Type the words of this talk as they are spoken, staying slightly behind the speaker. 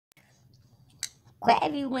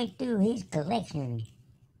Krabby went through his collection.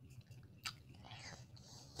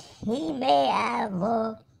 He made out of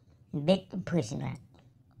all bit the pussy lot.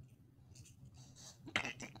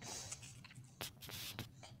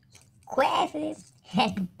 Krabby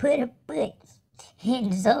had to put a foot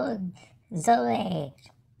in Zola's ass.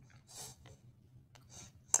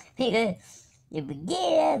 Because the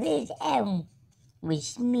beginning of his album was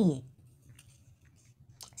smeared.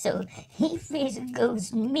 So he finna go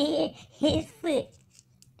smear his foot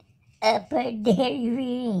up her daddy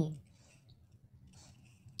rear end.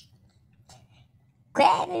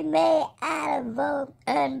 Krabby made out of all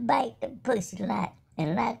unbite the pussy lot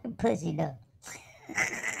and lock the pussy door.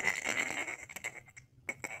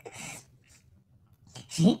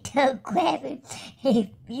 She told Krabby, if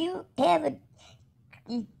you ever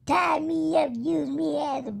tie me up, use me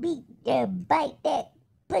as a beat, bite that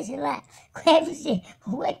pussy lot. Krabby said,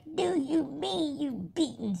 what do you mean you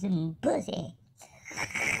beating some pussy?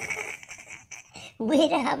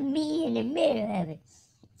 Without me in the middle of it.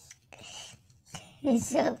 And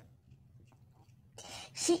so,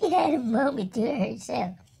 she had a moment to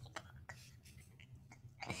herself.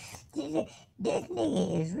 She said, this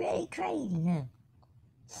nigga is really crazy, huh?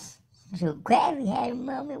 So Krabby had a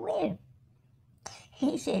moment with him.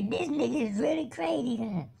 He said, this nigga is really crazy,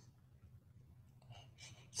 huh?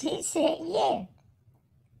 She said, yeah.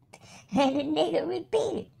 And the nigga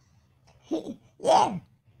repeated, yeah.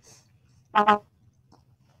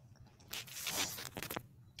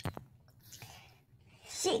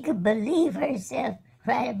 She could believe herself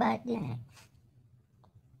right about that.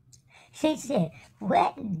 She said,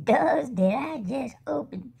 what doors did I just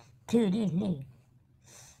open to this nigga?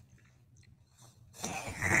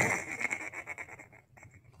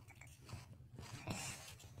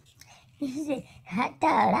 She said, I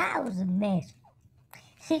thought I was a mess.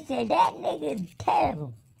 She said, that nigga is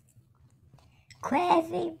terrible.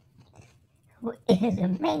 Krabby is a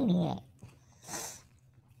maniac.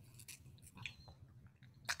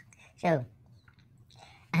 So,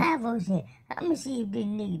 I said, I'm gonna see if this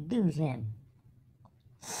nigga do something.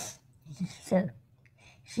 So,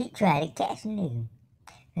 she tried to catch the nigga.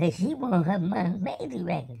 Because she want her mom's baby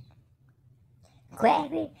records.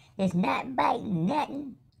 Krabby is not biting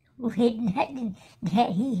nothing with nothing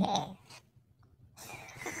that he had.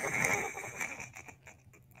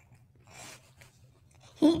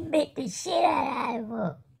 He bit the shit out of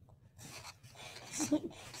her.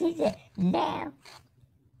 She said, now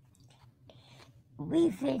we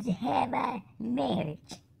finna have our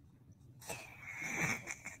marriage.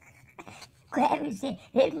 Krabby said,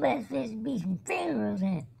 it must finna be some funerals,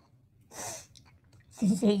 huh?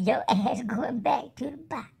 She said, your ass going back to the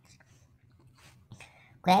box.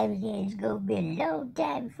 Krabby said, it's gonna be a long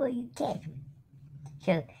time before you catch me.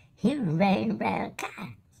 So he was running around the car.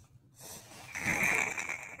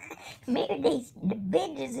 Maybe the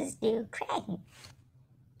business is still cracking.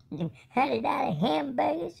 The $100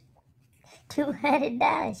 hamburgers,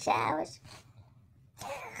 $200 showers,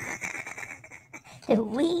 the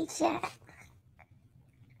weed shop.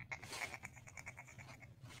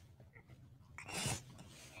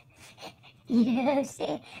 You know what I'm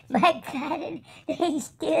saying? My God, they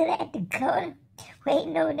still at the corner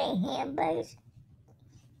waiting on their hamburgers,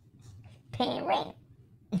 paying rent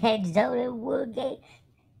at Zola Woodgate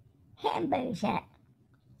hamburger shop.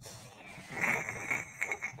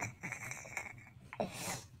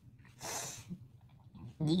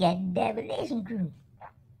 You got the Demolition Crew.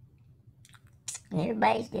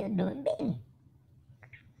 Everybody's still doing business.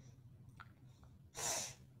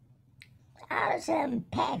 All of a sudden,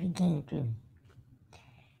 Pappy came through.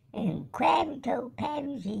 And Krabby told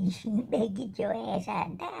Pappy, you better get your ass out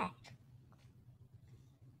of Dodge.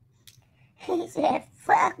 He said,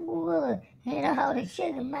 fuck Wood and all the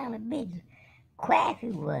sugar mama bitches.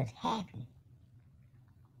 Krabby was happy.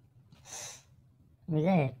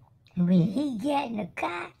 Because when he got in the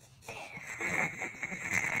car,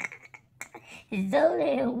 Zola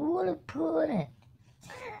and Wooly pulled up.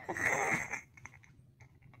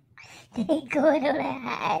 They going on a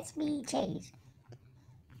high-speed chase.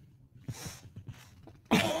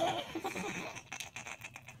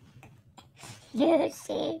 You know what I'm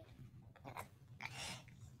saying?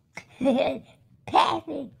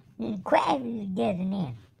 Pappy and Krabby together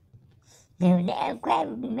now. Now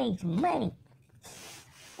Krabby can make some money.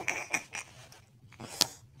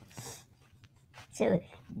 So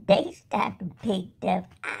they stopped and picked up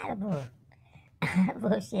Oliver.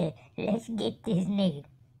 Oliver said, let's get this nigga.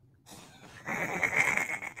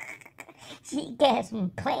 She got some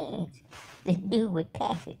plans to do with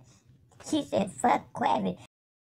Pappy. She said, fuck Krabby,